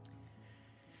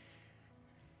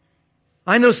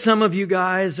I know some of you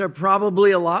guys are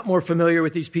probably a lot more familiar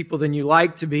with these people than you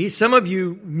like to be. Some of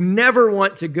you never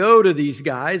want to go to these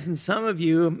guys, and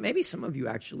maybe some of you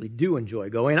actually do enjoy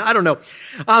going. I don't know.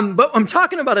 But I'm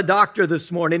talking about a doctor this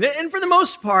morning. And for the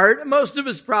most part, most of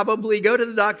us probably go to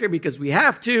the doctor because we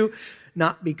have to,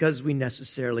 not because we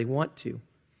necessarily want to.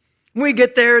 When we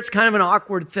get there, it's kind of an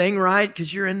awkward thing, right?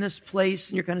 Because you're in this place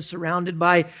and you're kind of surrounded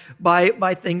by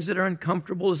things that are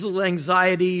uncomfortable. There's a little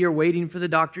anxiety. You're waiting for the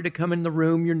doctor to come in the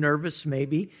room. You're nervous,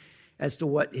 maybe, as to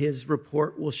what his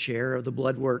report will share of the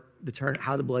blood work,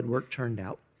 how the blood work turned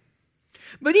out.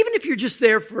 But even if you're just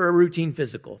there for a routine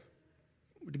physical,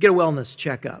 to get a wellness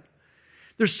checkup,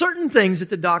 there's certain things that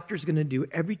the doctor's going to do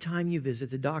every time you visit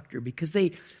the doctor because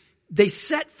they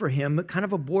set for him kind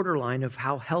of a borderline of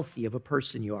how healthy of a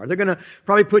person you are. They're going to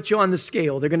probably put you on the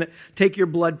scale. They're going to take your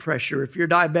blood pressure. If you're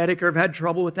diabetic or have had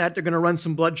trouble with that, they're going to run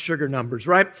some blood sugar numbers,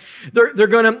 right? They're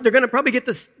going to probably get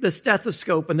the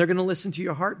stethoscope and they're going to listen to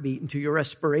your heartbeat and to your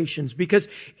respirations because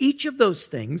each of those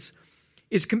things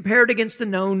is compared against the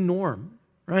known norm.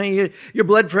 Right? Your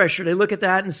blood pressure, they look at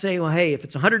that and say, well, hey, if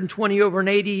it's 120 over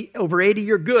 80,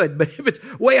 you're good. But if it's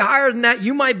way higher than that,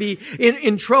 you might be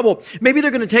in trouble. Maybe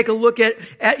they're going to take a look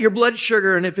at your blood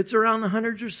sugar, and if it's around the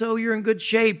hundreds or so, you're in good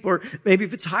shape. Or maybe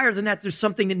if it's higher than that, there's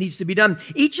something that needs to be done.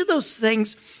 Each of those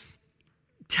things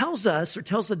tells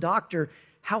the doctor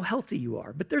how healthy you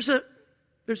are. But there's a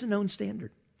known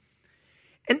standard.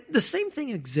 And the same thing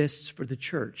exists for the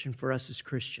church and for us as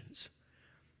Christians.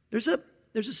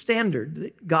 There's a standard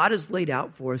that God has laid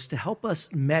out for us to help us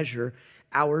measure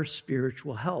our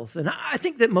spiritual health. And I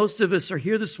think that most of us are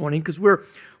here this morning because we're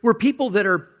people that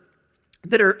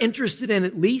are interested in,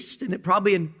 at least, and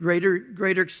probably in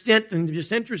greater extent than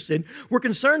just interested, we're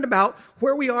concerned about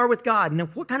where we are with God and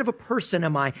what kind of a person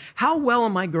am I? How well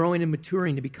am I growing and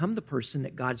maturing to become the person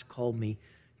that God's called me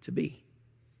to be?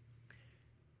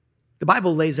 The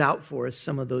Bible lays out for us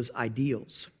some of those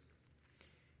ideals.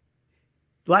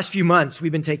 The last few months,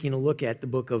 we've been taking a look at the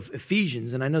book of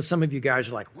Ephesians, and I know some of you guys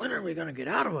are like, when are we going to get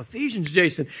out of Ephesians,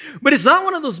 Jason? But it's not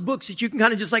one of those books that you can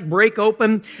kind of just like break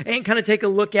open and kind of take a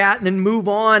look at and then move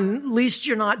on. At least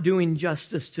you're not doing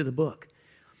justice to the book.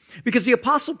 Because the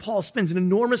Apostle Paul spends an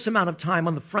enormous amount of time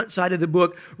on the front side of the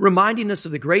book reminding us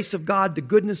of the grace of God, the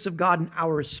goodness of God, and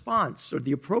our response, or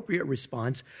the appropriate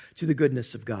response to the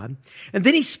goodness of God. And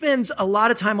then he spends a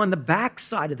lot of time on the back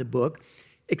side of the book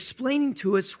explaining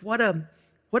to us what a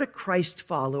Christ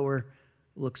follower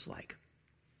looks like.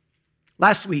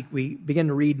 Last week, we began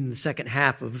to read in the second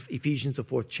half of Ephesians, the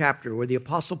 4th chapter, where the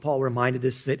Apostle Paul reminded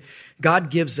us that God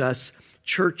gives us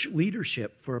church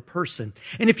leadership for a person.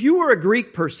 And if you were a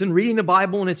Greek person reading the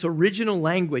Bible in its original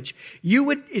language, you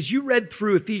would, as you read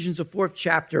through Ephesians, the 4th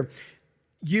chapter,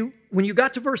 when you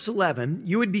got to verse 11,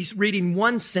 you would be reading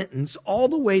one sentence all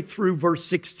the way through verse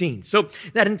 16. So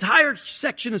that entire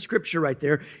section of scripture right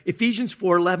there, Ephesians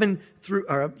 4:11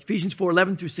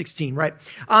 through 16, right,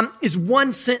 is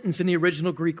one sentence in the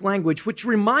original Greek language, which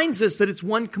reminds us that it's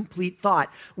one complete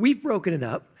thought. We've broken it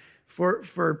up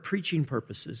for preaching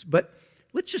purposes, but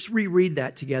let's just reread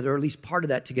that together, or at least part of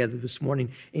that together this morning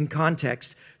in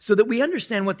context, so that we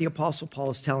understand what the Apostle Paul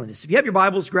is telling us. If you have your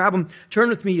Bibles, grab them, turn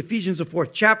with me, Ephesians, the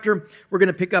 4th chapter. We're going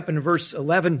to pick up in verse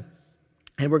 11,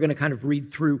 and we're going to kind of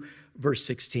read through verse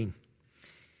 16.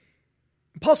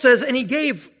 Paul says, and he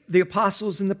gave the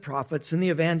apostles and the prophets and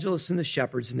the evangelists and the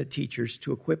shepherds and the teachers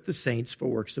to equip the saints for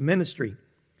works of ministry,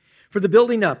 for the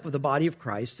building up of the body of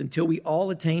Christ, until we all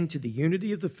attain to the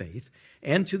unity of the faith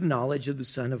and to the knowledge of the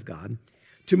Son of God,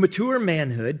 to mature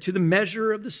manhood, to the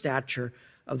measure of the stature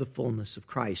of the fullness of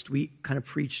Christ. We kind of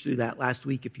preached through that last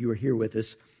week if you were here with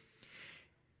us.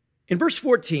 In verse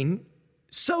 14,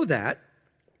 so that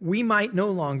we might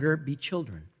no longer be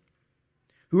children,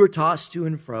 who are tossed to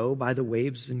and fro by the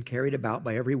waves and carried about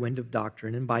by every wind of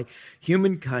doctrine and by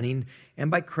human cunning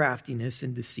and by craftiness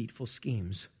and deceitful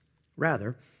schemes.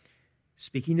 Rather,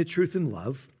 speaking the truth in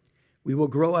love, we will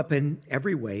grow up in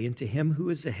every way into him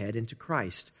who is the head, into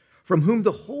Christ, from whom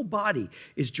the whole body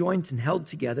is joined and held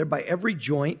together by every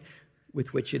joint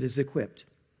with which it is equipped.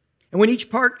 And when each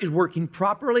part is working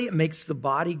properly, it makes the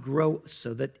body grow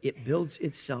so that it builds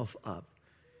itself up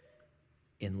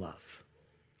in love.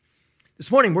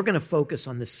 This morning, we're going to focus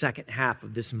on the second half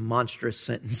of this monstrous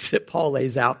sentence that Paul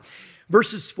lays out,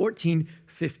 verses 14,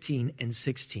 15, and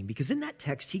 16, because in that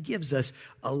text, he gives us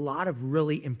a lot of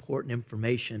really important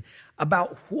information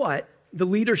about what the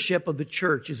leadership of the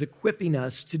church is equipping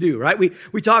us to do, right?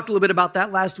 We talked a little bit about that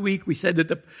last week. We said that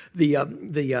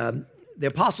the The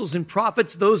apostles and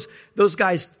prophets, those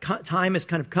guys' time has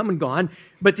kind of come and gone.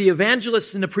 But the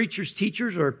evangelists and the preachers,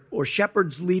 teachers, or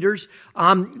shepherds, leaders,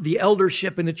 the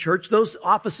eldership in the church, those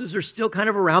offices are still kind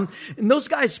of around. And those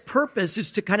guys' purpose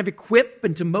is to kind of equip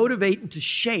and to motivate and to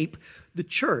shape the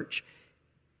church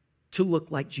to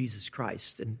look like Jesus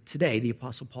Christ. And today, the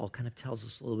Apostle Paul kind of tells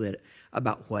us a little bit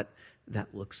about what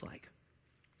that looks like.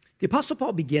 The Apostle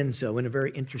Paul begins, though, in a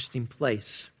very interesting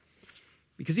place,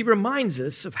 because he reminds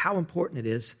us of how important it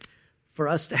is for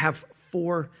us to have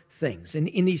four things. And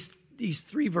in these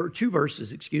two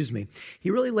verses,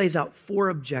 he really lays out four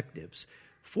objectives,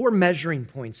 four measuring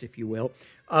points, if you will,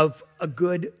 of a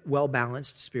good,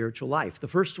 well-balanced spiritual life. The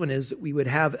first one is that we would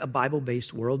have a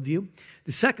Bible-based worldview.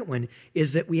 The second one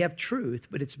is that we have truth,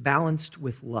 but it's balanced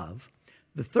with love.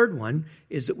 The third one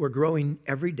is that we're growing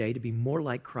every day to be more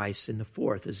like Christ. And the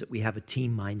fourth is that we have a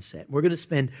team mindset. We're going to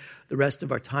spend the rest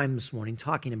of our time this morning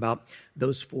talking about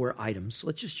those four items. So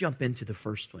let's just jump into the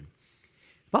first one.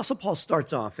 Apostle Paul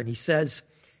starts off and he says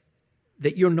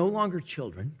that you're no longer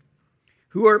children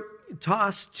who are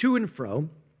tossed to and fro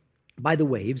by the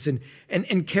waves and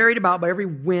carried about by every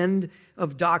wind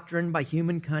of doctrine, by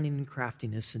human cunning and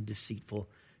craftiness and deceitful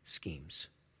schemes.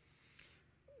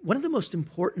 One of the most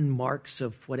important marks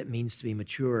of what it means to be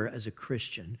mature as a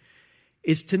Christian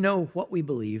is to know what we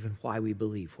believe and why we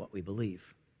believe what we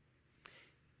believe.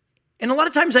 And a lot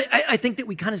of times I think that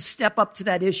we kind of step up to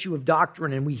that issue of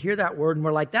doctrine and we hear that word and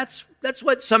we're like, that's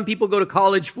what some people go to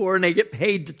college for and they get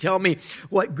paid to tell me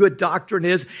what good doctrine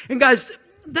is. And guys,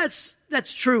 that's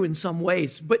true in some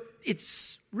ways, but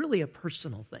it's really a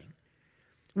personal thing.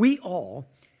 We all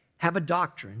have a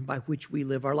doctrine by which we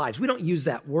live our lives. We don't use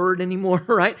that word anymore,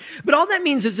 right? But all that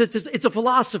means is it's a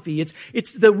philosophy.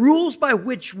 It's the rules by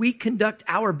which we conduct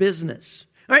our business.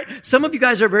 All right? Some of you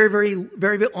guys are very, very,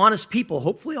 very, very honest people.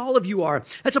 Hopefully all of you are.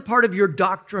 That's a part of your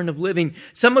doctrine of living.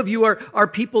 Some of you are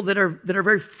people that are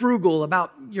very frugal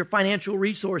about your financial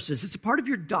resources. It's a part of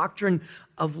your doctrine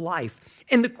of life.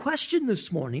 And the question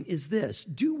this morning is this: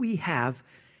 do we have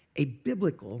a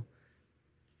biblical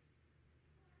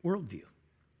worldview?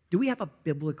 Do we have a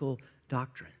biblical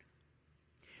doctrine?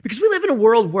 Because we live in a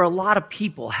world where a lot of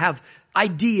people have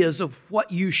ideas of what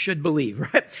you should believe,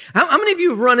 right? How many of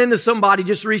you have run into somebody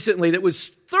just recently that was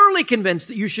thoroughly convinced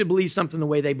that you should believe something the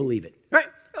way they believe it, right?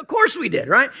 Of course we did,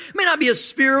 right? It may not be a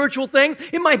spiritual thing.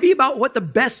 It might be about what the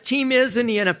best team is in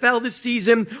the NFL this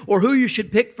season, or who you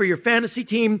should pick for your fantasy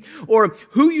team, or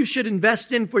who you should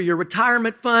invest in for your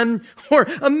retirement fund, or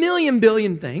a million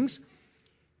billion things.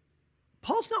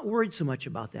 Paul's not worried so much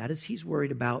about that as he's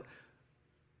worried about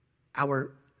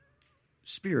our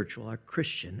spiritual, our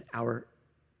Christian, our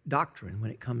doctrine when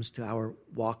it comes to our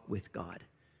walk with God.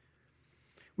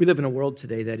 We live in a world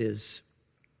today that is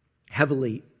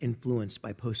heavily influenced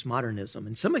by postmodernism.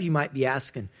 And some of you might be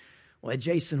asking, well,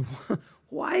 Jason,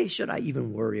 why should I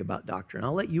even worry about doctrine?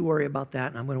 I'll let you worry about that,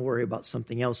 and I'm going to worry about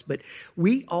something else. But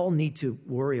we all need to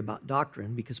worry about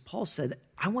doctrine because Paul said,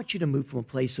 I want you to move from a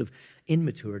place of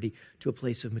immaturity to a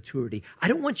place of maturity. I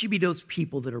don't want you to be those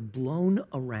people that are blown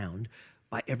around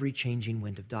by every changing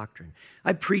wind of doctrine.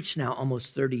 I've preached now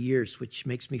almost 30 years, which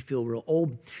makes me feel real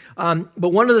old. But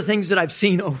one of the things that I've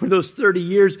seen over those 30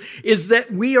 years is that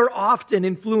we are often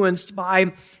influenced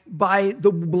by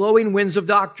the blowing winds of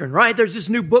doctrine, right? There's this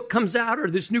new book comes out or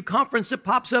this new conference that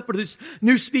pops up or this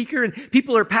new speaker and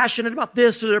people are passionate about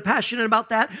this or they're passionate about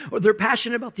that or they're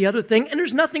passionate about the other thing. And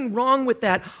there's nothing wrong with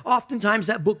that. Oftentimes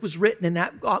that book was written and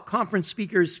that conference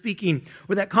speaker is speaking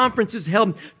or that conference is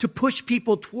held to push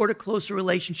people toward a closer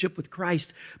relationship with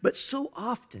Christ. But so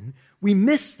often we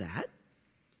miss that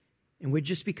and we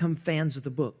just become fans of the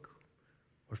book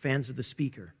or fans of the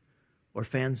speaker or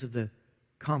fans of the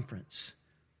conference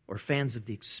or fans of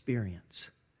the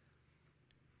experience.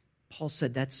 Paul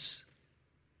said that's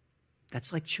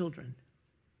like children.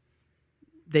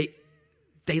 They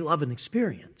love an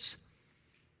experience,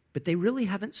 but they really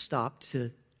haven't stopped to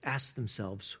ask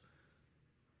themselves,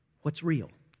 what's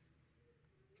real?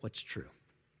 What's true?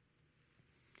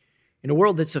 In a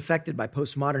world that's affected by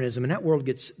postmodernism, and that word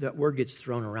gets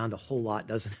thrown around a whole lot,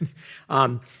 doesn't it?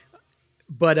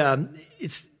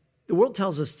 The world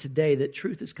tells us today that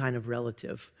truth is kind of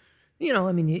relative. You know,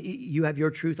 I mean, you have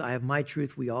your truth, I have my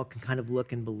truth. We all can kind of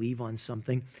look and believe on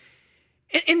something.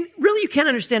 And really, you can't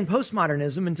understand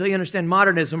postmodernism until you understand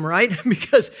modernism, right?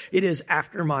 Because it is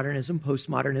after modernism,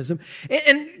 postmodernism.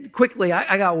 And quickly,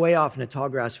 I got way off in a tall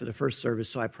grass for the first service,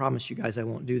 so I promise you guys I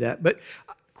won't do that. But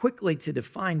quickly, to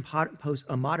define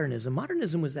modernism,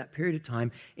 modernism was that period of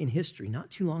time in history,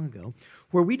 not too long ago,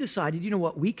 where we decided, you know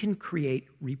what, we can create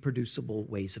reproducible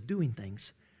ways of doing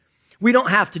things. We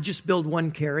don't have to just build one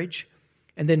carriage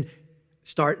and then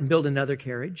start and build another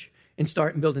carriage and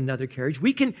start and build another carriage.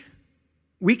 We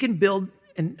can build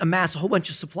and amass a whole bunch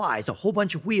of supplies, a whole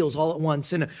bunch of wheels all at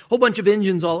once, and a whole bunch of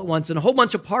engines all at once, and a whole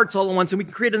bunch of parts all at once, and we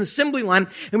can create an assembly line,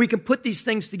 and we can put these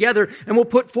things together, and we'll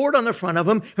put Ford on the front of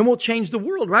them, and we'll change the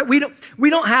world, right? We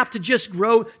don't have to just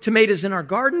grow tomatoes in our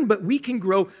garden, but we can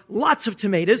grow lots of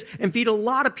tomatoes and feed a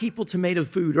lot of people tomato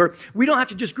food. Or we don't have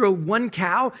to just grow one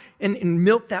cow and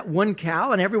milk that one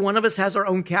cow, and every one of us has our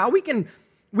own cow. We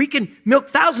can milk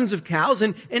thousands of cows,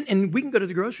 and we can go to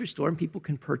the grocery store and people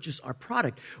can purchase our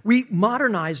product. We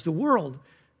modernize the world,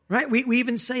 right? We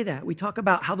even say that. We talk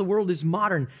about how the world is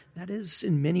modern. That is,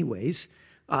 in many ways,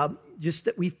 just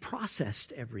that we've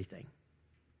processed everything.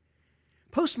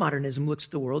 Postmodernism looks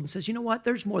at the world and says, you know what?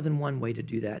 There's more than one way to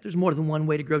do that. There's more than one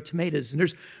way to grow tomatoes, and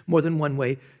there's more than one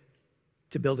way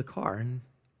to build a car. And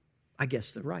I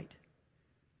guess they're right.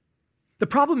 The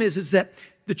problem is that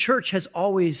the church has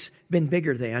always been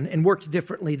bigger than and worked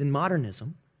differently than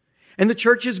modernism. And the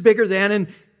church is bigger than and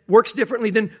works differently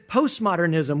than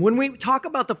postmodernism. When we talk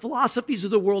about the philosophies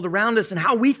of the world around us and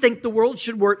how we think the world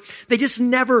should work, they just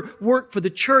never work for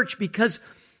the church because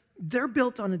they're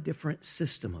built on a different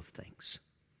system of things.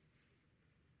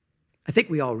 I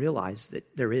think we all realize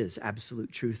that there is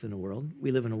absolute truth in the world.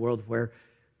 We live in a world where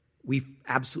we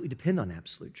absolutely depend on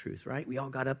absolute truth, right? We all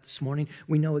got up this morning.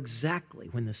 We know exactly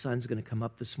when the sun's going to come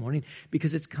up this morning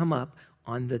because it's come up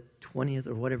on the 20th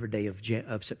or whatever day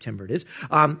of September it is.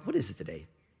 What is it today?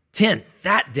 10th,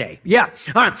 that day. Yeah.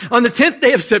 All right. On the 10th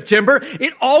day of September,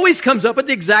 it always comes up at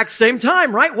the exact same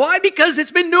time, right? Why? Because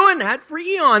it's been doing that for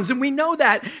eons, and we know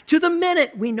that. To the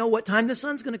minute, we know what time the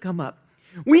sun's going to come up.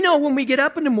 We know when we get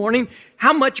up in the morning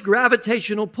how much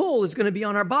gravitational pull is going to be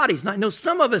on our bodies. Now, I know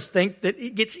some of us think that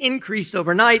it gets increased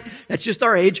overnight. That's just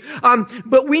our age.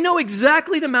 But we know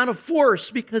exactly the amount of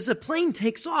force because a plane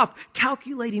takes off,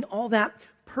 calculating all that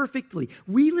perfectly.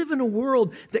 We live in a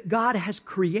world that God has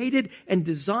created and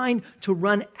designed to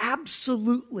run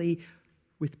absolutely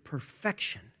with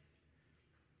perfection.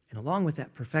 And along with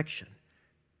that perfection,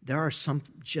 there are some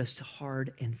just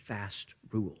hard and fast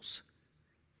rules.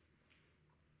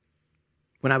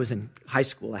 When I was in high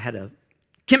school, I had a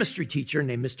chemistry teacher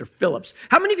named Mr. Phillips.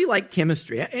 How many of you like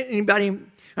chemistry? Anybody? All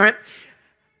right.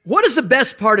 What is the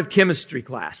best part of chemistry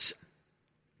class?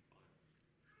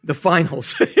 The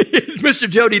finals. Mr.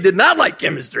 Jody did not like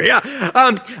chemistry.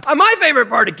 My favorite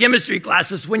part of chemistry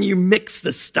class is when you mix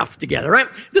the stuff together, right?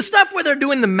 The stuff where they're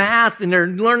doing the math and they're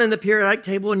learning the periodic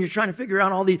table and you're trying to figure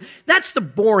out all these. That's the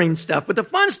boring stuff. But the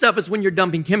fun stuff is when you're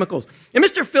dumping chemicals. And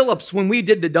Mr. Phillips, when we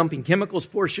did the dumping chemicals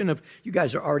portion of, you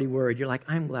guys are already worried. You're like,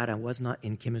 I'm glad I was not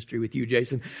in chemistry with you,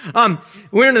 Jason.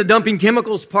 We're in the dumping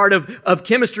chemicals part of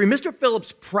chemistry. Mr.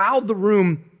 Phillips prowled the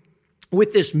room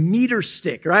with this meter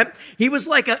stick, right? He was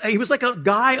like a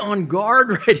guy on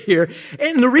guard right here.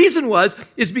 And the reason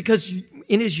is because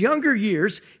in his younger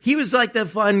years, he was like the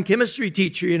fun chemistry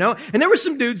teacher, you know? And there were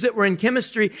some dudes that were in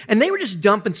chemistry and they were just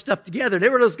dumping stuff together. They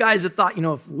were those guys that thought,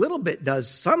 if a little bit does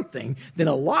something, then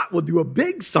a lot will do a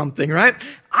big something, right?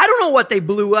 I don't know what they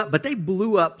blew up, but they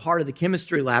blew up part of the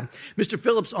chemistry lab. Mr.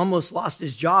 Phillips almost lost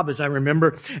his job, as I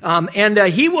remember. And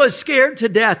he was scared to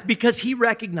death because he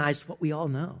recognized what we all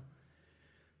know.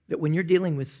 That when you're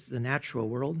dealing with the natural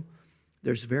world,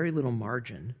 there's very little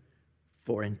margin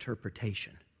for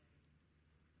interpretation.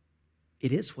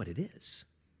 It is what it is.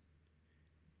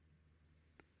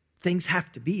 Things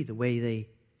have to be the way they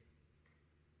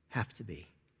have to be.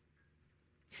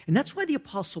 And that's why the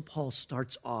Apostle Paul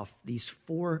starts off this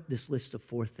list of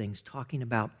 4 things talking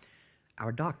about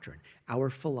our doctrine, our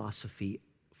philosophy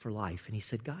for life. And he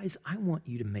said, guys, I want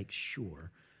you to make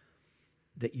sure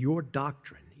that your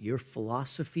doctrine, your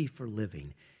philosophy for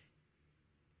living,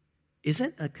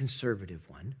 isn't a conservative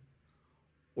one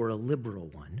or a liberal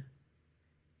one.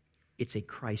 It's a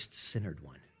Christ-centered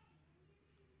one.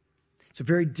 It's a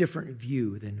very different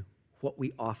view than what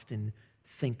we often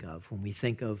think of when we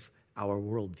think of our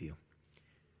worldview.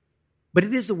 But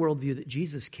it is the worldview that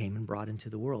Jesus came and brought into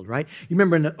the world, right? You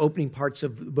remember in the opening parts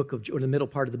of the book of, or the middle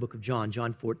part of the book of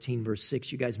John 14, verse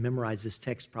 6, you guys memorized this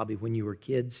text probably when you were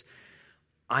kids.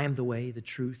 I am the way, the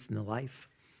truth, and the life.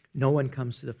 No one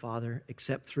comes to the Father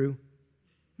except through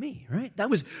me, right? That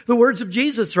was the words of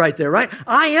Jesus right there, right?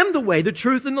 I am the way, the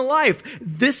truth, and the life.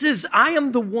 I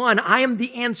am the one, I am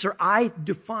the answer. I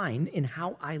define in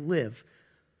how I live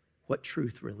what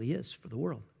truth really is for the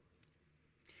world.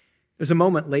 There's a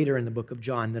moment later in the book of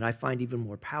John that I find even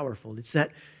more powerful. It's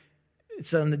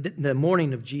on the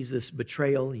morning of Jesus'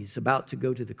 betrayal. He's about to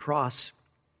go to the cross.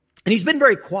 And he's been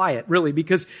very quiet, really,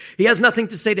 because he has nothing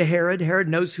to say to Herod. Herod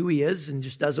knows who he is and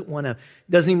just doesn't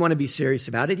even want to be serious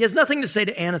about it. He has nothing to say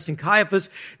to Annas and Caiaphas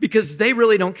because they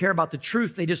really don't care about the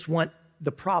truth. They just want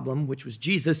the problem, which was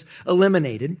Jesus,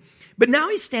 eliminated. But now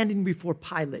he's standing before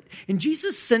Pilate, and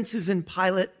Jesus senses in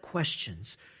Pilate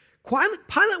questions.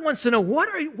 Pilate wants to know,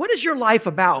 what is your life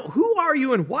about? Who are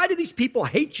you, and why do these people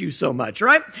hate you so much,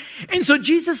 right? And so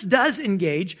Jesus does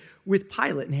engage with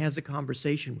Pilate and has a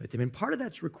conversation with him. And part of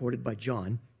that's recorded by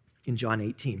John in John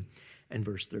 18 and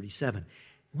verse 37. I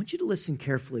want you to listen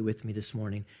carefully with me this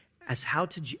morning as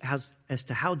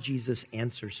to how Jesus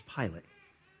answers Pilate.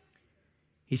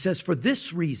 He says, for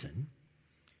this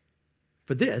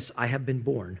I have been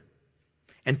born,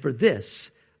 and for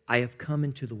this I have come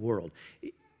into the world.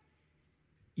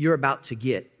 You're about to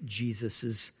get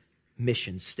Jesus'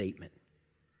 mission statement.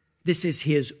 This is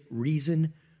his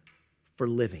reason for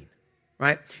living,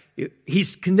 right?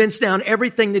 He's condensed down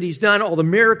everything that he's done, all the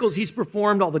miracles he's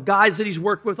performed, all the guys that he's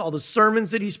worked with, all the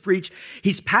sermons that he's preached.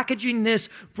 He's packaging this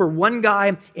for one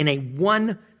guy in a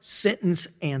one-sentence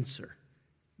answer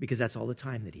because that's all the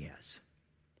time that he has.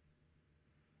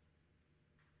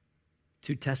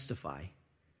 To testify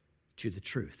to the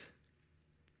truth.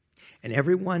 And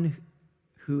everyone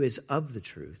who is of the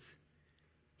truth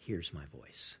hears my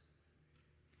voice.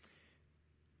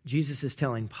 Jesus is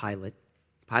telling Pilate,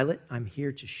 I'm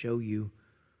here to show you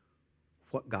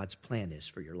what God's plan is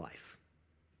for your life.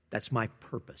 That's my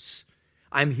purpose.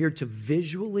 I'm here to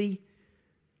visually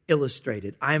illustrate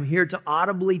it. I am here to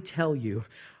audibly tell you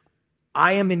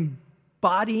I am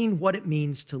embodying what it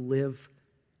means to live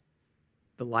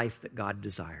the life that God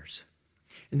desires.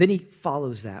 And then he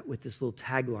follows that with this little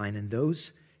tagline, and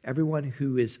everyone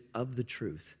who is of the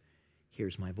truth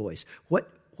hears my voice. What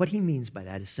he means by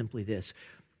that is simply this,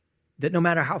 that no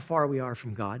matter how far we are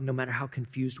from God, no matter how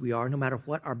confused we are, no matter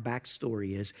what our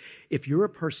backstory is, if you're a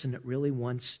person that really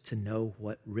wants to know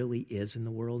what really is in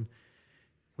the world,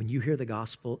 when you hear the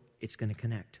gospel, it's going to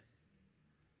connect.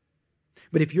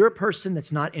 But if you're a person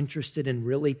that's not interested in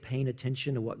really paying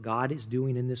attention to what God is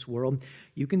doing in this world,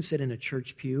 you can sit in a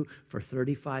church pew for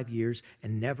 35 years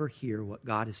and never hear what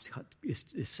God is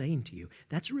saying to you.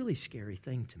 That's a really scary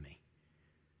thing to me.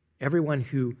 Everyone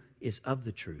who is of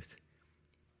the truth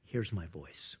hears my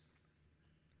voice.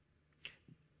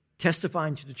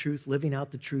 Testifying to the truth, living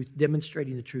out the truth,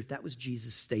 demonstrating the truth, that was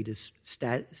Jesus'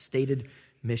 stated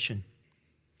mission.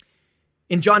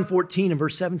 In John 14 and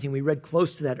verse 17, we read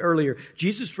close to that earlier,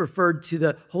 Jesus referred to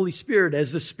the Holy Spirit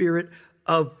as the Spirit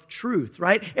of truth,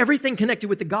 right? Everything connected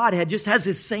with the Godhead just has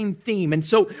this same theme. And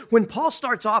so when Paul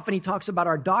starts off and he talks about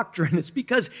our doctrine, it's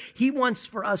because he wants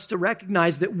for us to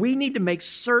recognize that we need to make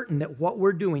certain that what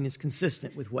we're doing is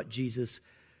consistent with what Jesus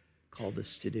called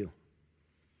us to do.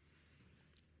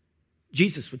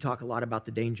 Jesus would talk a lot about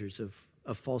the dangers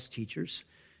of false teachers.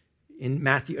 In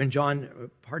Matthew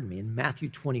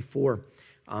 24,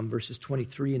 verses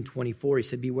 23 and 24, he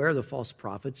said, beware of the false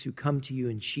prophets who come to you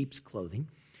in sheep's clothing,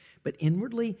 but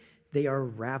inwardly they are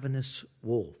ravenous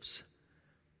wolves.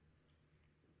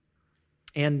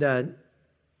 And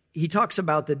he talks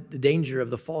about the danger of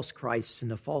the false Christs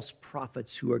and the false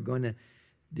prophets who are going to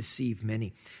deceive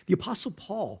many. The Apostle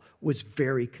Paul was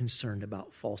very concerned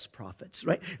about false prophets,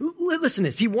 right? Listen to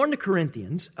this. He warned the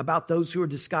Corinthians about those who are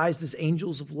disguised as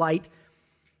angels of light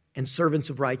and servants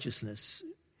of righteousness.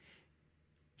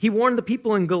 He warned the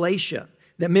people in Galatia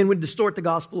that men would distort the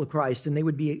gospel of Christ and they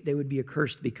would be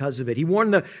accursed because of it. He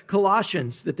warned the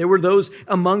Colossians that there were those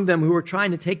among them who were trying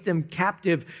to take them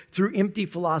captive through empty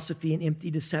philosophy and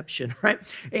empty deception, right?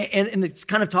 And it's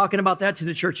kind of talking about that to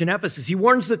the church in Ephesus. He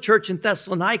warns the church in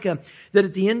Thessalonica that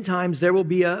at the end times there will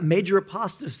be a major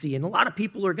apostasy and a lot of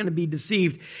people are going to be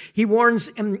deceived. He warns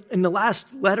in the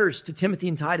last letters to Timothy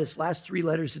and Titus, last 3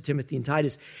 letters to Timothy and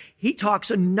Titus, he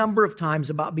talks a number of times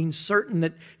about being certain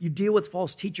that you deal with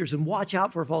false teachers and watch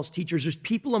out for false teachers. There's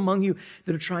people among you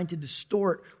that are trying to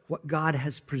distort what God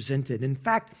has presented. In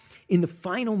fact, in the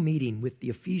final meeting with the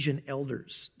Ephesian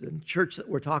elders, the church that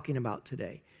we're talking about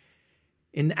today,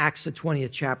 in Acts the 20th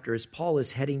chapter, as Paul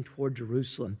is heading toward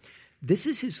Jerusalem, this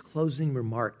is his closing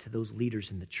remark to those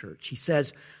leaders in the church. He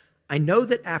says, I know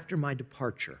that after my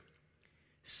departure,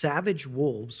 savage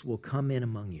wolves will come in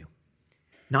among you,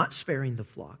 not sparing the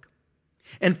flock.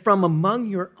 And from among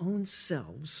your own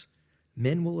selves,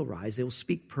 men will arise, they will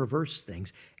speak perverse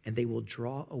things, and they will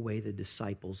draw away the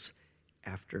disciples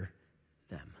after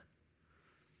them.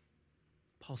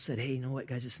 Paul said, hey, you know what,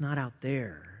 guys, it's not out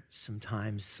there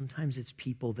sometimes. Sometimes it's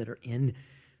people that are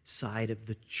inside of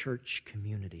the church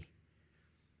community.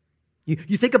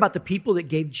 You think about the people that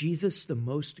gave Jesus the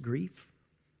most grief.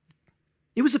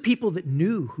 It was the people that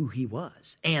knew who he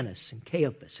was, Annas and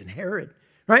Caiaphas and Herod,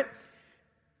 right?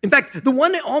 In fact, the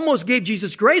one that almost gave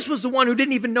Jesus grace was the one who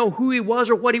didn't even know who he was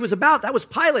or what he was about. That was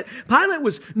Pilate. Pilate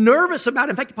was nervous about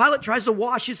it. In fact, Pilate tries to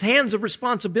wash his hands of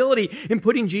responsibility in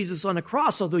putting Jesus on a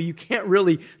cross, although you can't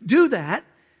really do that.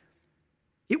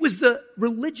 It was the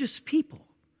religious people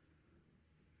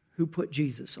who put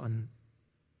Jesus on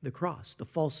the cross, the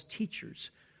false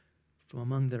teachers from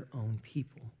among their own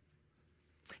people.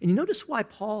 And you notice why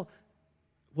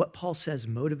what Paul says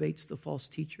motivates the false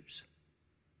teachers.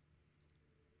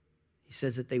 He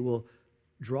says that they will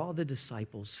draw the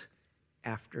disciples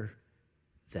after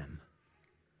them.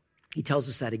 He tells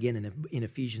us that again in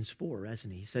Ephesians 4,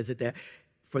 doesn't he? He says that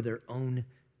for their own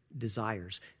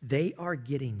desires. They are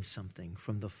getting something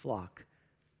from the flock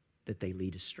that they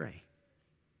lead astray.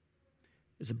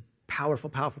 There's a powerful,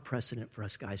 powerful precedent for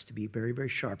us guys to be very, very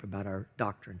sharp about our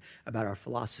doctrine, about our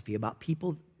philosophy, about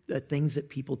people, things that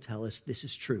people tell us, this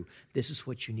is true, this is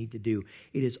what you need to do.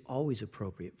 It is always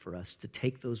appropriate for us to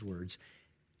take those words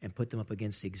and put them up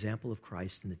against the example of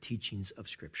Christ and the teachings of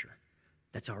Scripture.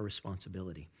 That's our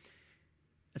responsibility.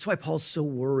 That's why Paul's so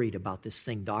worried about this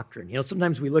thing, doctrine. You know,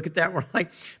 sometimes we look at that and we're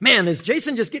like, man, is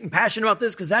Jason just getting passionate about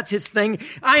this because that's his thing?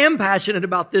 I am passionate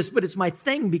about this, but it's my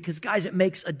thing because, guys, it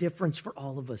makes a difference for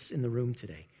all of us in the room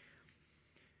today.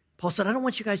 Paul said, I don't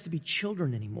want you guys to be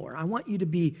children anymore. I want you to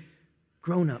be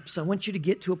grown-ups. I want you to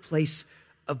get to a place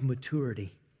of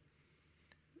maturity.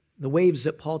 The waves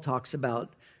that Paul talks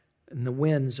about and the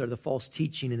winds are the false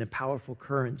teaching and the powerful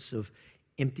currents of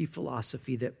empty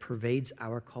philosophy that pervades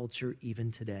our culture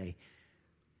even today.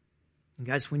 And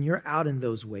guys, when you're out in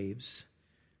those waves,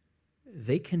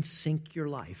 they can sink your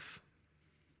life.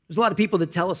 There's a lot of people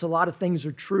that tell us a lot of things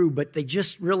are true, but they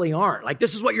just really aren't. Like,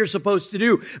 this is what you're supposed to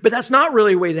do. But that's not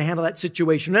really a way to handle that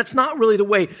situation. That's not really the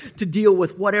way to deal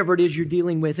with whatever it is you're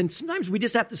dealing with. And sometimes we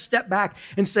just have to step back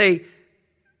and say,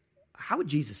 how would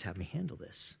Jesus have me handle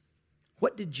this?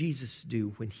 What did Jesus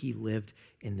do when he lived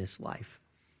in this life?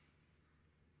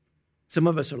 Some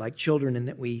of us are like children in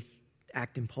that we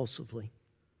act impulsively.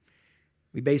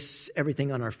 We base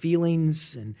everything on our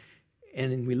feelings and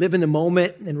we live in the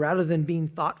moment, and rather than being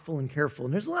thoughtful and careful.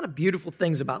 And there's a lot of beautiful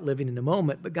things about living in the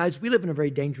moment, but guys, we live in a very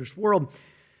dangerous world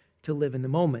to live in the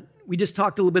moment. We just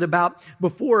talked a little bit about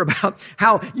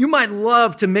how you might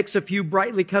love to mix a few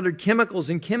brightly colored chemicals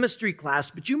in chemistry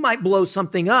class, but you might blow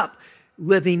something up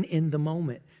living in the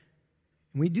moment.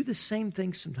 And we do the same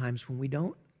thing sometimes when we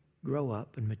don't grow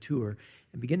up and mature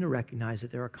and begin to recognize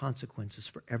that there are consequences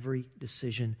for every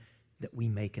decision that we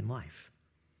make in life.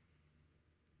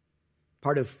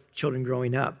 Part of children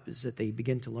growing up is that they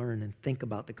begin to learn and think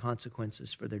about the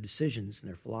consequences for their decisions and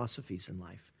their philosophies in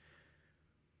life.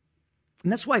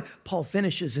 And that's why Paul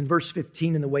finishes in verse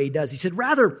 15 in the way he does. He said,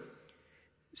 rather,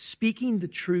 speaking the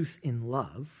truth in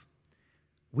love,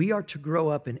 we are to grow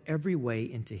up in every way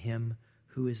into him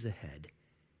who is the head,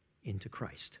 into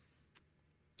Christ.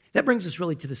 That brings us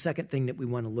really to the second thing that we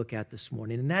want to look at this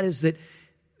morning, and that is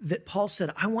that Paul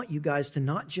said, I want you guys to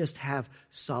not just have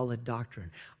solid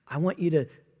doctrine. I want you to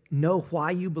know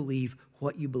why you believe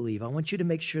what you believe. I want you to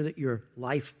make sure that your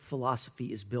life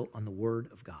philosophy is built on the Word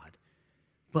of God.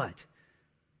 But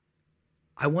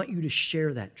I want you to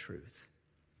share that truth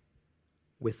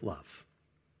with love.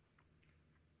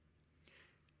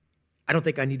 I don't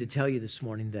think I need to tell you this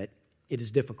morning that it is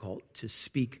difficult to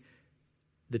speak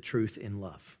the truth in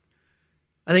love.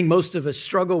 I think most of us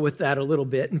struggle with that a little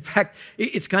bit. In fact,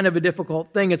 it's kind of a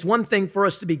difficult thing. It's one thing for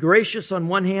us to be gracious on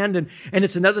one hand, and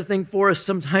it's another thing for us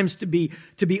sometimes to be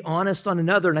honest on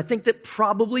another. And I think that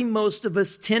probably most of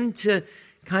us tend to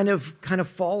kind of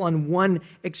fall on one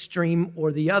extreme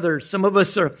or the other. Some of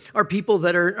us are people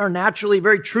that are naturally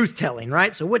very truth-telling,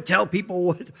 right? So we'd tell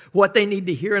people what they need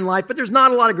to hear in life, but there's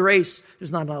not a lot of grace.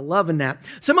 There's not a lot of love in that.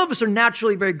 Some of us are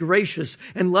naturally very gracious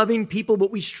and loving people, but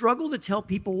we struggle to tell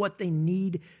people what they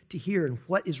need to hear and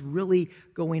what is really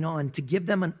going on, to give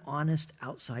them an honest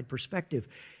outside perspective.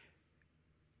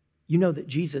 You know that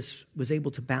Jesus was able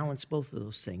to balance both of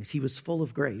those things. He was full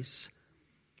of grace,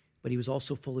 but he was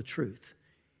also full of truth.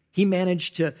 He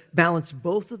managed to balance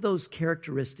both of those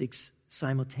characteristics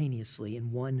simultaneously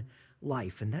in one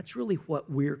life. And that's really what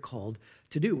we're called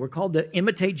to do. We're called to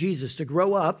imitate Jesus, to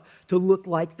grow up, to look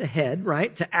like the head,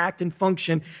 right? To act and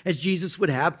function as Jesus would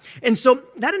have. And so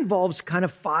that involves kind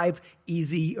of five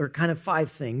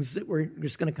things that we're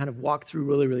just going to kind of walk through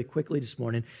really, really quickly this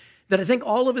morning that I think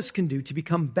all of us can do to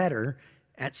become better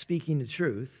at speaking the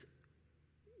truth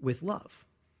with love.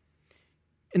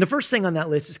 And the first thing on that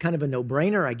list is kind of a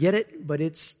no-brainer. I get it, but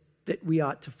it's that we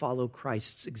ought to follow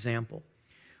Christ's example.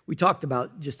 We talked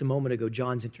about just a moment ago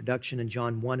John's introduction in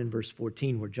John 1 and verse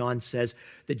 14, where John says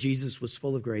that Jesus was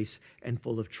full of grace and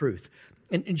full of truth.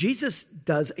 And Jesus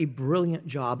does a brilliant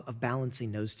job of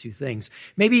balancing those two things.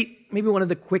 Maybe one of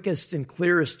the quickest and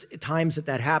clearest times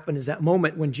that happened is that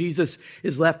moment when Jesus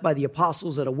is left by the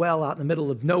apostles at a well out in the middle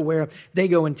of nowhere. They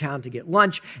go in town to get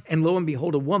lunch, and lo and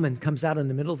behold, a woman comes out in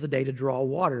the middle of the day to draw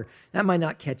water. That might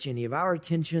not catch any of our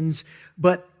attentions,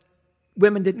 but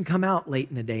women didn't come out late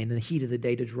in the day, in the heat of the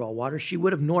day, to draw water. She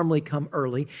would have normally come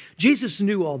early. Jesus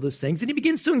knew all those things, and he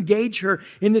begins to engage her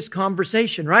in this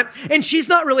conversation, right? And she's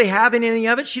not really having any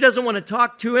of it. She doesn't want to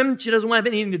talk to him. She doesn't want to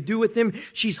have anything to do with him.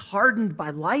 She's hardened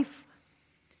by life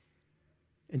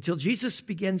until Jesus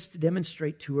begins to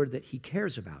demonstrate to her that he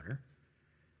cares about her,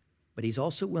 but he's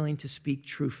also willing to speak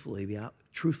truthfully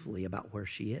about where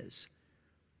she is.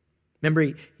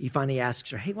 Remember, he finally asks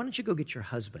her, hey, why don't you go get your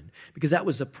husband? Because that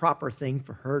was a proper thing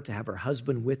for her, to have her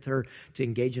husband with her, to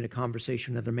engage in a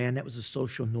conversation with another man. That was a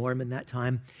social norm in that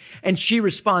time. And she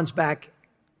responds back,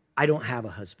 I don't have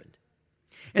a husband.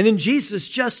 And then Jesus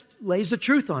just lays the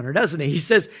truth on her, doesn't he? He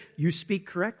says, you speak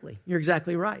correctly. You're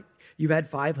exactly right. You've had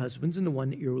 5 husbands, and the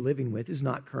one that you're living with is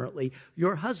not currently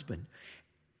your husband.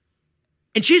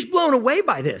 And she's blown away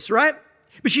by this, right?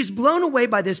 But she's blown away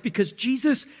by this because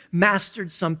Jesus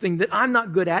mastered something that I'm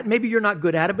not good at. Maybe you're not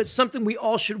good at it, but something we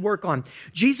all should work on.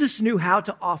 Jesus knew how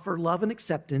to offer love and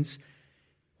acceptance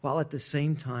while at the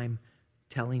same time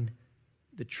telling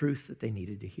the truth that they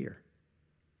needed to hear.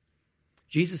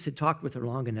 Jesus had talked with her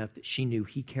long enough that she knew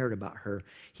he cared about her.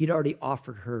 He'd already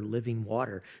offered her living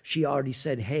water. She already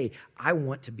said, hey, I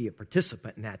want to be a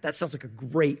participant in that. That sounds like a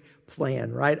great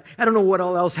plan, right? I don't know what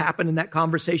all else happened in that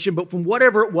conversation, but from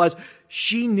whatever it was,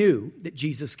 she knew that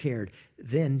Jesus cared.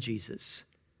 Then Jesus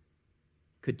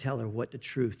could tell her what the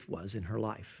truth was in her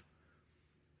life.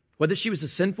 Whether she was a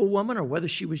sinful woman or whether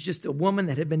she was just a woman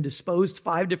that had been disposed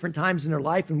 5 different times in her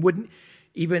life and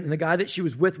the guy that she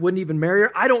was with wouldn't even marry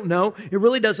her. I don't know. It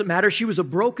really doesn't matter. She was a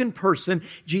broken person.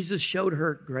 Jesus showed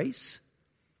her grace,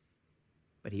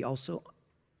 but he also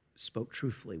spoke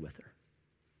truthfully with her.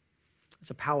 It's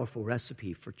a powerful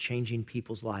recipe for changing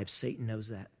people's lives. Satan knows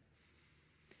that.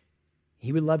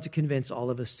 He would love to convince all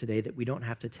of us today that we don't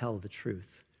have to tell the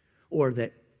truth, or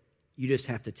that you just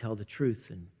have to tell the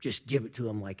truth and just give it to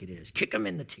them like it is. Kick them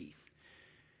in the teeth.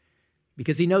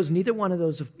 Because he knows neither one of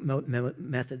those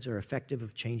methods are effective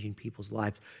of changing people's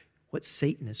lives. What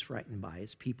Satan is frightened by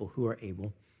is people who are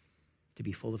able to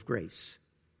be full of grace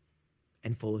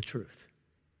and full of truth.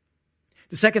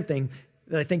 The second thing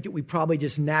that I think that we probably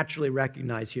just naturally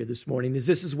recognize here this morning is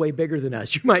this is way bigger than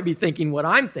us. You might be thinking what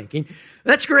I'm thinking.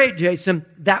 That's great, Jason.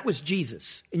 That was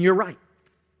Jesus. And you're right.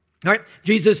 All right,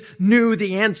 Jesus knew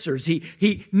the answers.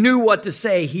 He knew what to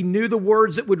say. He knew the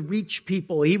words that would reach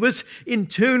people. He was in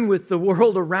tune with the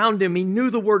world around him. He knew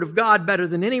the Word of God better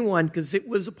than anyone because it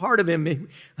was a part of him.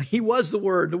 He was the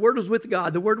Word. The Word was with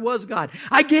God. The Word was God.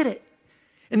 I get it.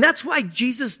 And that's why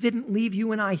Jesus didn't leave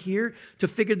you and I here to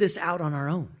figure this out on our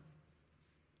own.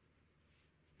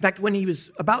 In fact, when he was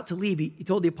about to leave, he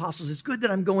told the apostles, it's good that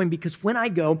I'm going because when I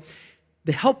go,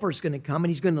 the Helper's going to come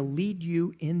and he's going to lead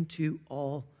you into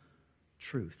all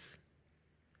truth.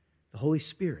 The Holy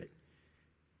Spirit.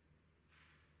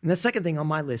 And the second thing on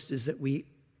my list is that we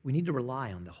need to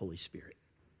rely on the Holy Spirit.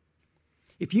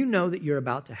 If you know that you're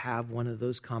about to have one of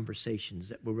those conversations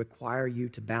that will require you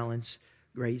to balance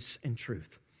grace and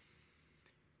truth,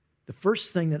 the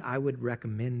first thing that I would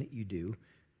recommend that you do,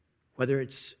 whether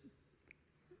it's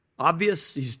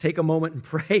obvious, you just take a moment and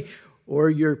pray, or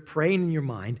you're praying in your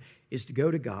mind, is to go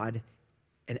to God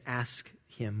and ask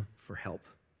him for help.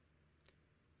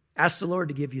 Ask the Lord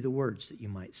to give you the words that you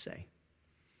might say.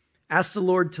 Ask the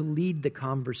Lord to lead the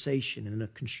conversation in a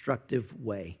constructive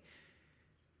way.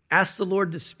 Ask the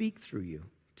Lord to speak through you,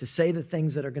 to say the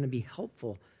things that are going to be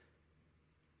helpful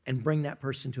and bring that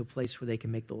person to a place where they can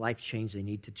make the life change they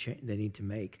need to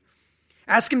make.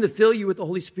 Ask him to fill you with the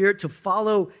Holy Spirit, to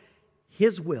follow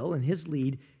his will and his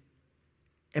lead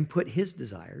and put his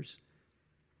desires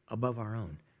above our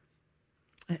own.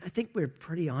 I think we're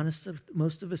pretty honest,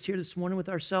 most of us here this morning, with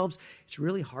ourselves. It's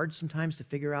really hard sometimes to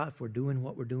figure out if we're doing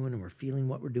what we're doing and we're feeling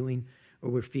what we're doing, or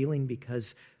we're feeling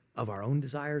because of our own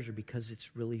desires or because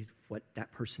it's really what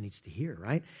that person needs to hear,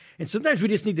 right? And sometimes we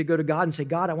just need to go to God and say,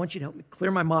 God, I want you to help me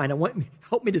clear my mind.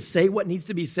 Help me to say what needs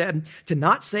to be said, to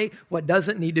not say what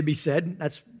doesn't need to be said.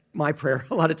 That's my prayer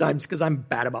a lot of times because I'm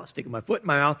bad about sticking my foot in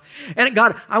my mouth. And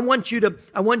God, I want you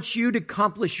to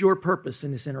accomplish your purpose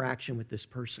in this interaction with this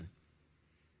person.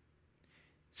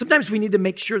 Sometimes we need to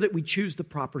make sure that we choose the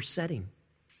proper setting.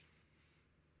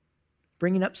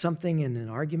 Bringing up something in an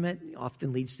argument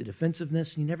often leads to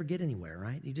defensiveness, and you never get anywhere,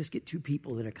 right? You just get two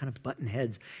people that are kind of butting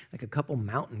heads, like a couple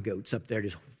mountain goats up there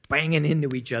just banging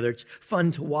into each other. It's fun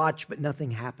to watch, but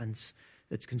nothing happens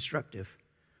that's constructive.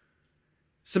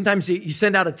 Sometimes you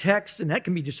send out a text, and that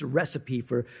can be just a recipe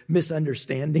for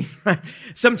misunderstanding, right?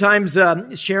 Sometimes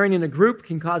sharing in a group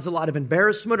can cause a lot of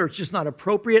embarrassment, or it's just not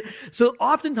appropriate. So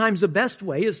oftentimes the best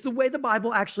way is the way the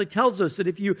Bible actually tells us, that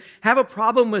if you have a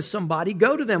problem with somebody,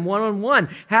 go to them one-on-one,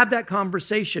 have that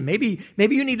conversation. Maybe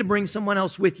you need to bring someone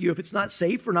else with you if it's not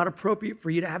safe or not appropriate for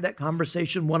you to have that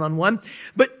conversation one-on-one.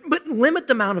 But limit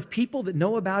the amount of people that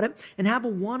know about it and have a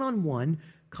one-on-one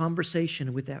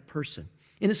conversation with that person,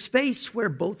 in a space where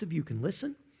both of you can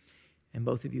listen and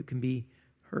both of you can be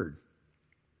heard.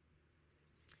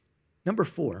 Number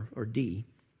 4, or D,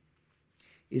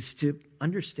 is to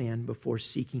understand before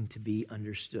seeking to be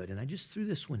understood. And I just threw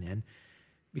this one in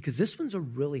because this one's a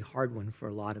really hard one for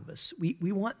a lot of us.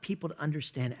 We want people to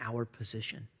understand our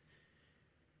position.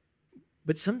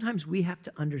 But sometimes we have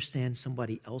to understand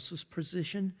somebody else's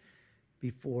position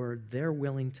before they're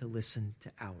willing to listen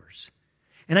to ours.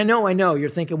 And I know, you're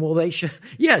thinking, well, they should.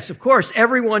 Yes, of course,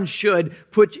 everyone should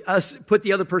put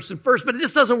the other person first, but it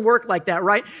just doesn't work like that,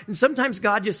 right? And sometimes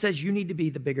God just says you need to be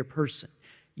the bigger person.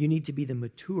 You need to be the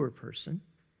mature person.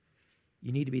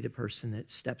 You need to be the person that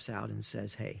steps out and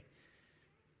says, hey,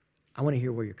 I want to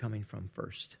hear where you're coming from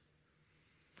first.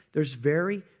 There's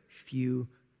very few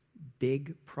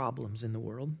big problems in the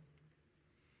world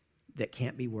that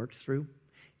can't be worked through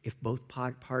if both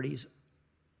parties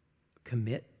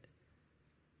commit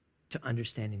to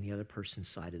understanding the other person's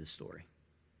side of the story.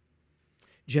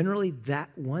 Generally, that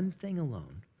one thing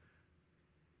alone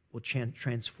will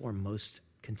transform most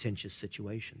contentious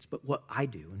situations. But what I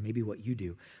do, and maybe what you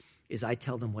do, is I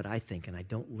tell them what I think, and I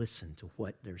don't listen to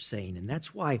what they're saying. And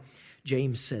that's why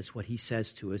James says what he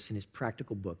says to us in his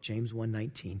practical book, James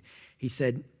 1:19. He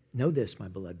said, know this, my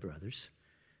beloved brothers,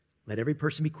 let every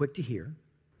person be quick to hear,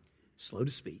 slow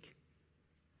to speak,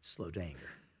 slow to anger.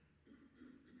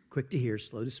 Quick to hear,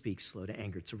 slow to speak, slow to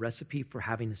anger. It's a recipe for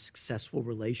having successful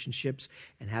relationships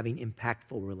and having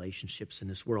impactful relationships in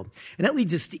this world. And that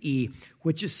leads us to E,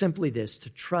 which is simply this, to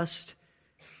trust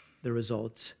the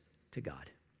results to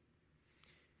God.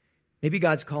 Maybe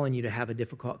God's calling you to have a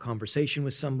difficult conversation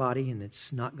with somebody and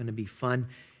it's not going to be fun.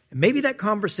 And maybe that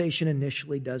conversation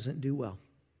initially doesn't do well.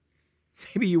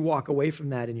 Maybe you walk away from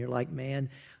that and you're like, man,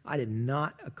 I did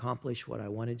not accomplish what I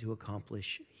wanted to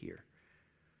accomplish here.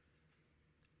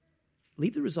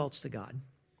 Leave the results to God.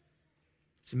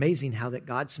 It's amazing how that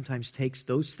God sometimes takes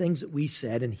those things that we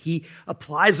said and he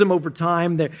applies them over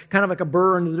time. They're kind of like a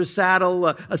burr under their saddle,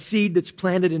 a seed that's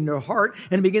planted in their heart,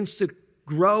 and it begins to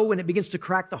grow and it begins to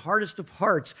crack the hardest of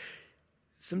hearts.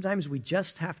 Sometimes we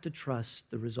just have to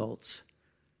trust the results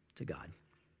to God.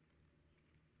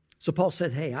 So Paul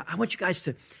said, hey, I want you guys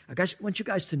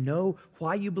to know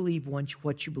why you believe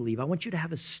what you believe. I want you to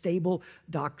have a stable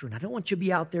doctrine. I don't want you to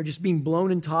be out there just being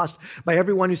blown and tossed by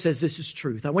everyone who says this is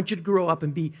truth. I want you to grow up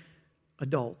and be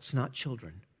adults, not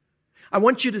children. I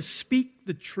want you to speak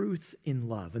the truth in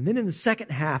love. And then in the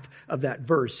second half of that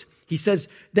verse, he says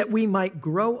that we might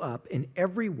grow up in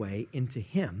every way into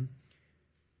him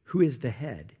who is the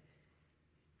head,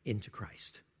 into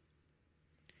Christ.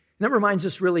 And that reminds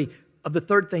us really of the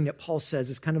third thing that Paul says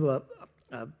is kind of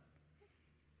a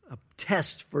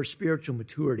test for spiritual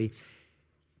maturity.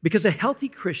 Because a healthy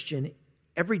Christian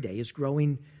every day is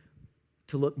growing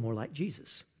to look more like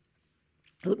Jesus,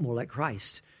 to look more like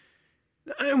Christ.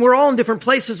 And we're all in different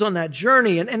places on that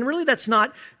journey. And really that's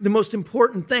not the most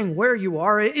important thing where you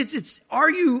are. It's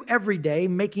are you every day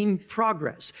making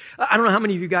progress? I don't know how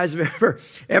many of you guys have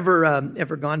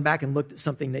ever gone back and looked at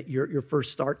something that your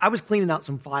first start. I was cleaning out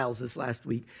some files this last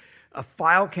week. A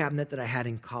file cabinet that I had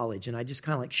in college, and I just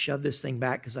kind of like shoved this thing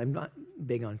back because I'm not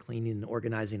big on cleaning and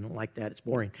organizing like that. It's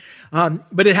boring.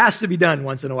 But it has to be done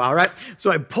once in a while, right?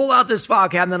 So I pull out this file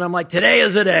cabinet, and I'm like, today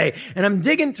is a day. And I'm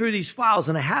digging through these files,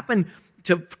 and I happen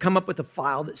to come up with a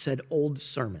file that said old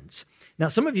sermons. Now,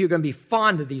 some of you are going to be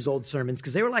fond of these old sermons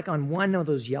because they were like on one of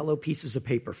those yellow pieces of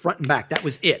paper, front and back. That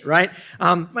was it, right?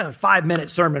 A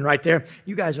 5-minute sermon right there.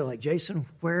 You guys are like, Jason,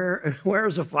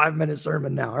 where's a 5-minute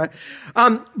sermon now, right?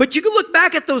 But you can look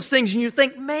back at those things and you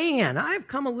think, man, I've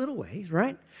come a little ways,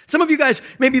 right? Some of you guys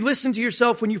maybe listened to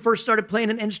yourself when you first started playing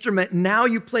an instrument, and now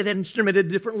you play that instrument at a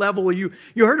different level. Or you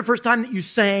heard the first time that you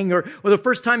sang, or the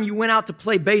first time you went out to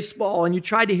play baseball and you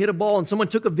tried to hit a ball and someone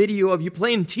took a video of you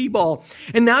playing t-ball.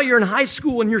 And now you're in high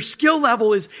school and your skill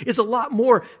level is a lot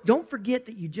more. Don't forget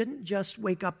that you didn't just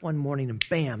wake up one morning and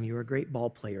bam, you're a great ball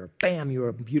player. Or bam, you're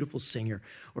a beautiful singer.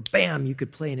 Or bam, you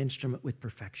could play an instrument with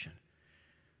perfection.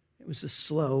 It was a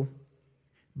slow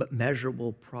but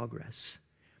measurable progress.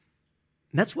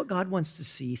 And that's what God wants to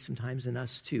see sometimes in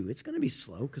us too. It's going to be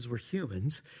slow because we're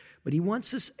humans, but he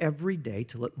wants us every day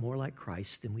to look more like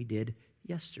Christ than we did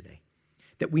yesterday,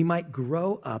 that we might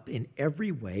grow up in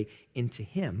every way into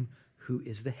him who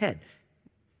is the head,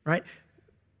 right?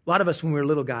 A lot of us, when we were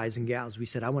little guys and gals, we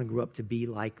said, I want to grow up to be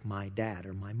like my dad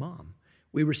or my mom.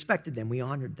 We respected them. We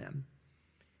honored them.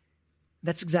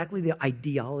 That's exactly the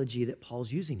ideology that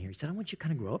Paul's using here. He said, I want you to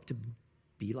kind of grow up to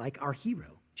be like our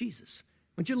hero, Jesus.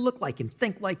 I want you to look like him,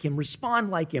 think like him, respond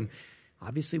like him.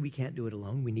 Obviously, we can't do it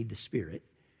alone. We need the Spirit.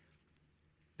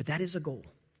 But that is a goal.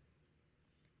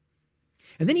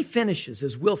 And then he finishes,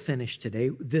 as we'll finish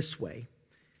today, this way.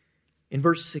 In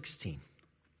verse 16,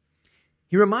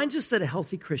 he reminds us that a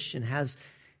healthy Christian has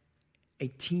a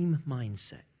team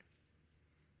mindset.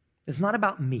 It's not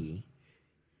about me,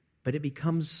 but it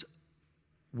becomes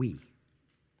we.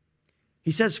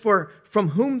 He says, for from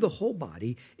whom the whole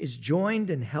body is joined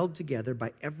and held together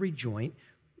by every joint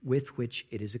with which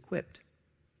it is equipped.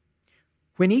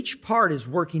 When each part is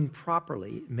working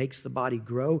properly, it makes the body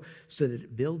grow so that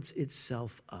it builds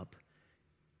itself up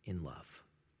in love.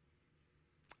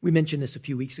 We mentioned this a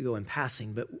few weeks ago in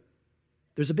passing, but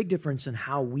there's a big difference in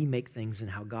how we make things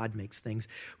and how God makes things.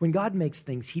 When God makes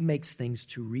things, he makes things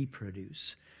to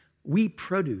reproduce. We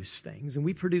produce things, and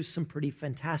we produce some pretty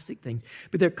fantastic things,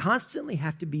 but they constantly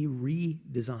have to be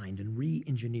redesigned and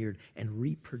re-engineered and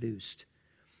reproduced.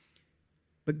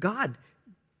 But God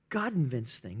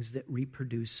invents things that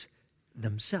reproduce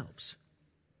themselves,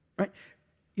 right?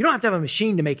 You don't have to have a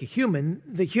machine to make a human.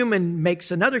 The human makes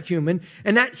another human,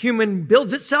 and that human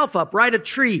builds itself up, right? A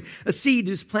tree, a seed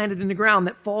is planted in the ground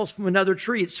that falls from another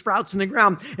tree. It sprouts in the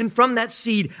ground, and from that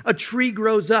seed, a tree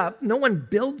grows up. No one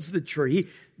builds the tree.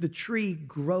 The tree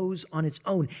grows on its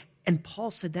own. And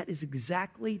Paul said that is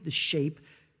exactly the shape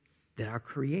that our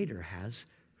Creator has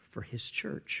for his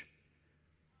church.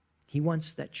 He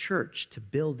wants that church to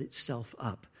build itself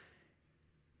up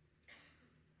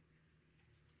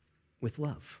with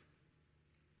love.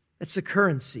 That's the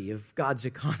currency of God's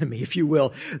economy, if you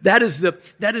will. That is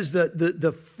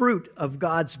the fruit of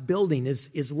God's building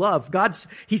is love.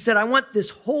 He said, I want this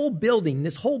whole building,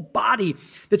 this whole body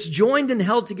that's joined and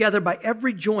held together by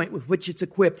every joint with which it's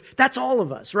equipped. That's all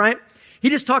of us, right? He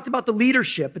just talked about the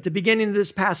leadership at the beginning of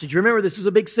this passage. Remember, this is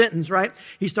a big sentence, right?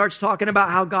 He starts talking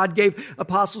about how God gave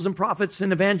apostles and prophets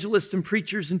and evangelists and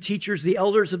preachers and teachers, the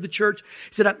elders of the church.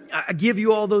 He said, I give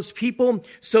you all those people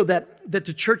so that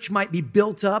the church might be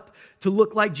built up to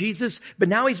look like Jesus. But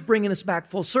now he's bringing us back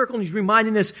full circle, and he's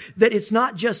reminding us that it's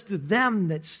not just them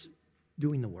that's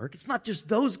doing the work. It's not just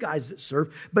those guys that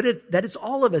serve, but that it's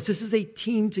all of us. This is a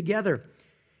team together.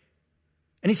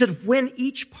 And he said, when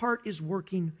each part is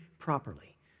working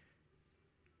properly,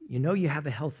 you know you have a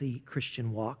healthy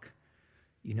Christian walk.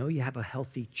 You know you have a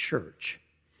healthy church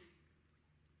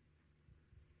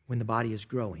when the body is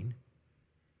growing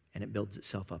and it builds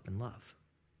itself up in love.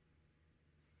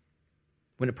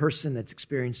 When a person that's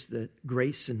experienced the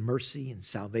grace and mercy and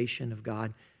salvation of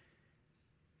God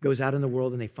goes out in the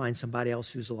world and they find somebody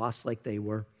else who's lost like they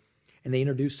were, and they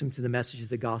introduce them to the message of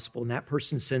the gospel, and that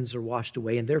person's sins are washed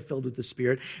away, and they're filled with the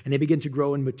Spirit, and they begin to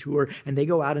grow and mature, and they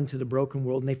go out into the broken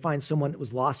world, and they find someone that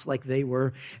was lost like they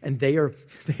were, and they are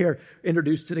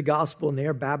introduced to the gospel, and they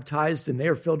are baptized, and they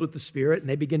are filled with the Spirit, and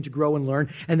they begin to grow and learn,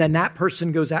 and then that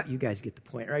person goes out. You guys get the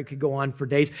point, right? It could go on for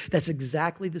days. That's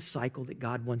exactly the cycle that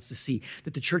God wants to see,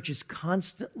 that the church is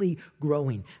constantly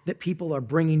growing, that people are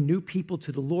bringing new people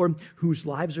to the Lord whose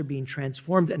lives are being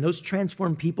transformed, and those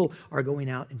transformed people are going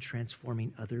out and transforming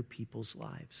other people's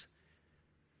lives.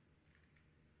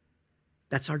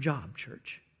 That's our job,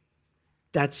 church.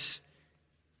 That's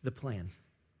the plan.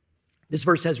 This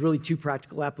verse has really two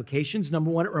practical applications. Number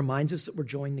one, it reminds us that we're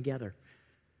joined together.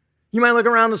 You might look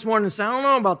around this morning and say, I don't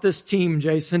know about this team,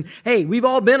 Jason. Hey, we've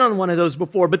all been on one of those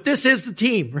before, but this is the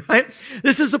team, right?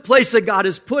 This is the place that God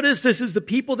has put us. This is the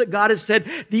people that God has said,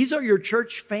 these are your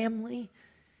church family.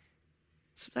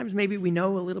 Sometimes maybe we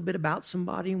know a little bit about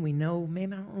somebody and we know,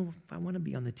 maybe I don't know if I want to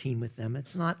be on the team with them.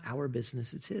 It's not our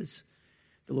business, it's His.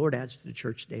 The Lord adds to the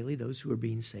church daily those who are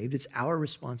being saved. It's our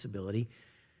responsibility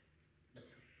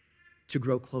to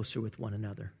grow closer with one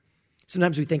another.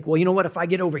 Sometimes we think, well, you know what, if I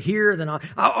get over here, then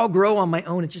I'll grow on my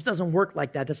own. It just doesn't work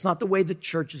like that. That's not the way the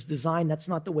church is designed. That's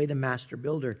not the way the master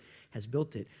builder has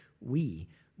built it. We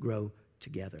grow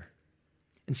together.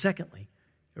 And secondly,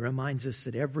 it reminds us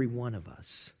that every one of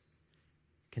us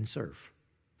can serve.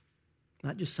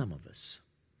 Not just some of us,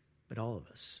 but all of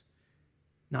us.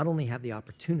 Not only have the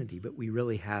opportunity, but we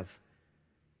really have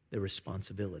the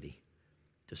responsibility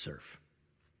to serve.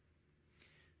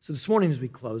 So this morning as we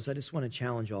close, I just want to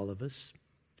challenge all of us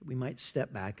that we might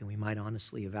step back and we might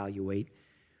honestly evaluate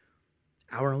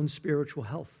our own spiritual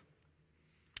health.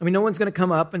 I mean, no one's going to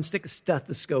come up and stick a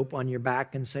stethoscope on your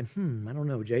back and say, I don't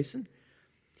know, Jason.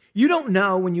 You don't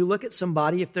know when you look at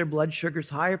somebody if their blood sugar's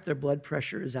high, if their blood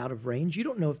pressure is out of range. You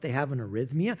don't know if they have an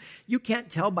arrhythmia. You can't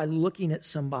tell by looking at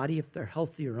somebody if they're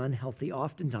healthy or unhealthy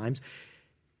oftentimes.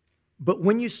 But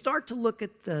when you start to look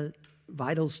at the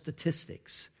vital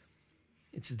statistics,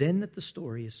 it's then that the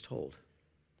story is told.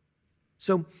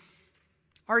 So,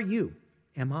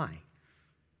 am I?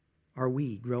 Are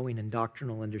we growing in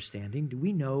doctrinal understanding? Do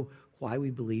we know why we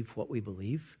believe what we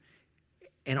believe?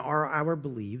 And are our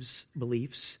beliefs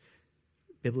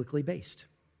biblically based?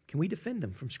 Can we defend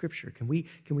them from Scripture? Can we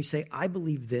say, I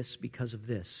believe this because of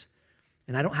this?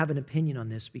 And I don't have an opinion on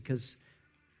this because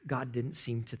God didn't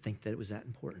seem to think that it was that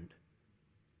important.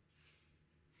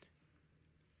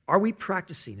 Are we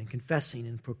practicing and confessing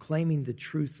and proclaiming the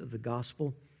truth of the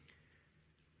gospel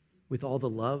with all the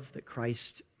love that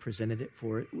Christ presented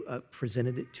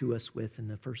it to us with in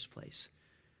the first place?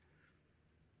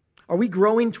 Are we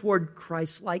growing toward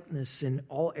Christ-likeness in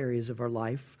all areas of our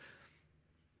life?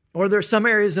 Or are there some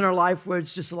areas in our life where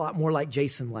it's just a lot more like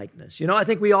Jason-likeness? You know, I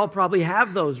think we all probably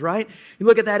have those, right? You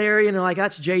look at that area and you're like,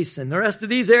 that's Jason. The rest of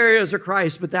these areas are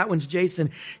Christ, but that one's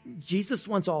Jason. Jesus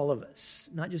wants all of us,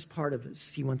 not just part of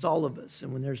us. He wants all of us.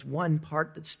 And when there's one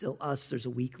part that's still us, there's a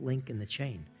weak link in the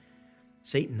chain.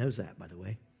 Satan knows that, by the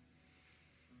way.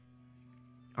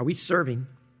 Are we serving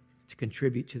to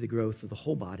contribute to the growth of the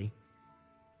whole body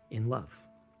in love?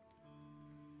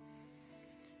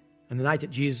 On the night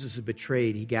that Jesus was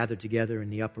betrayed, he gathered together in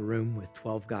the upper room with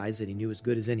 12 guys that he knew as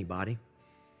good as anybody.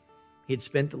 He had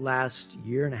spent the last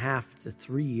 1.5 to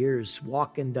 3 years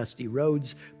walking dusty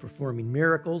roads, performing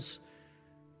miracles,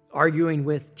 arguing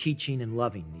with, teaching, and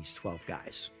loving these 12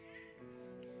 guys.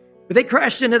 But they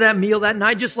crashed into that meal that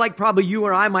night, just like probably you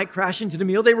or I might crash into the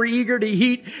meal. They were eager to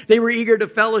eat. They were eager to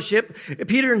fellowship.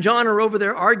 Peter and John are over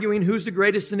there arguing who's the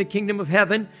greatest in the kingdom of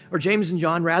heaven, or James and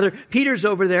John, rather. Peter's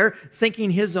over there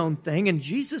thinking his own thing, and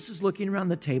Jesus is looking around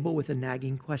the table with a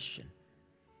nagging question.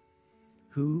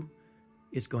 Who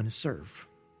is going to serve?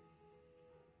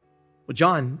 Well,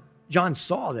 John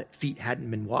saw that feet hadn't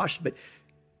been washed, but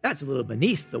that's a little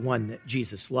beneath the one that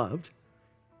Jesus loved.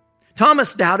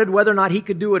 Thomas doubted whether or not he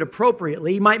could do it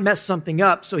appropriately. He might mess something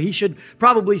up, so he should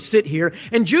probably sit here.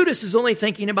 And Judas is only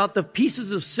thinking about the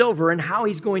pieces of silver and how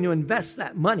he's going to invest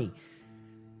that money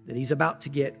that he's about to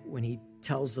get when he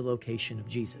tells the location of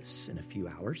Jesus in a few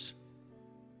hours.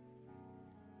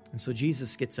 And so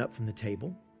Jesus gets up from the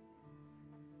table.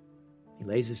 He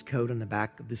lays his coat on the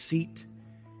back of the seat.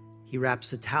 He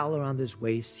wraps a towel around his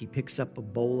waist. He picks up a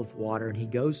bowl of water, and he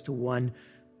goes to one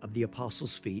of the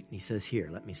apostles' feet, and he says, "Here,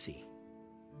 let me see."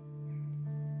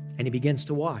 And he begins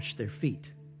to wash their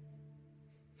feet.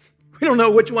 We don't know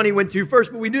which one he went to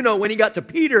first, but we do know when he got to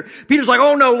Peter, Peter's like,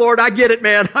 "Oh no, Lord, I get it,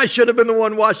 man. I should have been the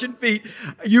one washing feet.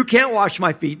 You can't wash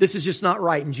my feet. This is just not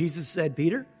right." And Jesus said,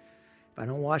 "Peter, if I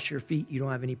don't wash your feet, you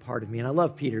don't have any part of me." And I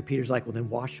love Peter. Peter's like, "Well,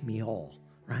 then wash me all,"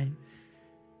 right?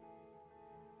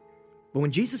 But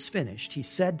when Jesus finished, he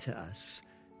said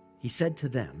to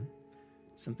them,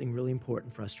 something really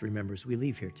important for us to remember as we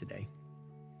leave here today.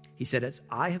 He said, "As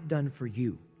I have done for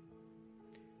you,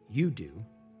 you do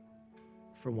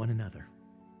for one another."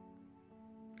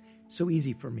 So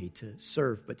easy for me to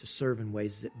serve, but to serve in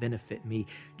ways that benefit me.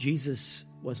 Jesus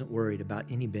wasn't worried about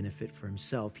any benefit for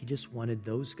himself. He just wanted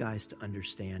those guys to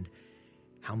understand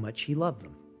how much he loved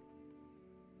them.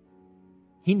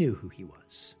 He knew who he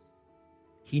was.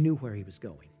 He knew where he was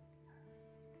going.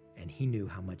 And he knew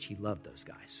how much he loved those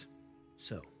guys.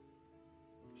 So,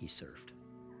 he served.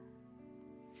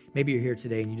 Maybe you're here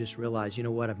today and you just realize, you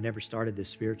know what, I've never started this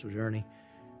spiritual journey.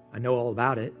 I know all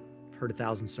about it. I've heard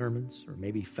 1,000 sermons, or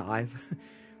maybe 5.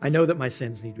 I know that my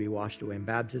sins need to be washed away in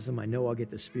baptism. I know I'll get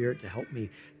the Spirit to help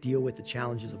me deal with the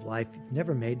challenges of life. If you've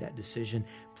never made that decision,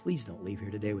 please don't leave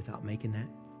here today without making that.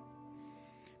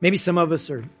 Maybe some of us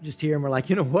are just here and we're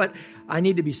like, you know what? I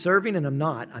need to be serving and I'm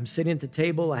not. I'm sitting at the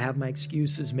table. I have my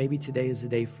excuses. Maybe today is a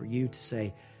day for you to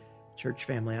say, "Church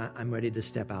family, I'm ready to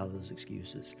step out of those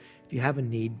excuses." If you have a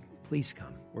need, please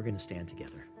come. We're going to stand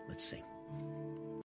together. Let's sing.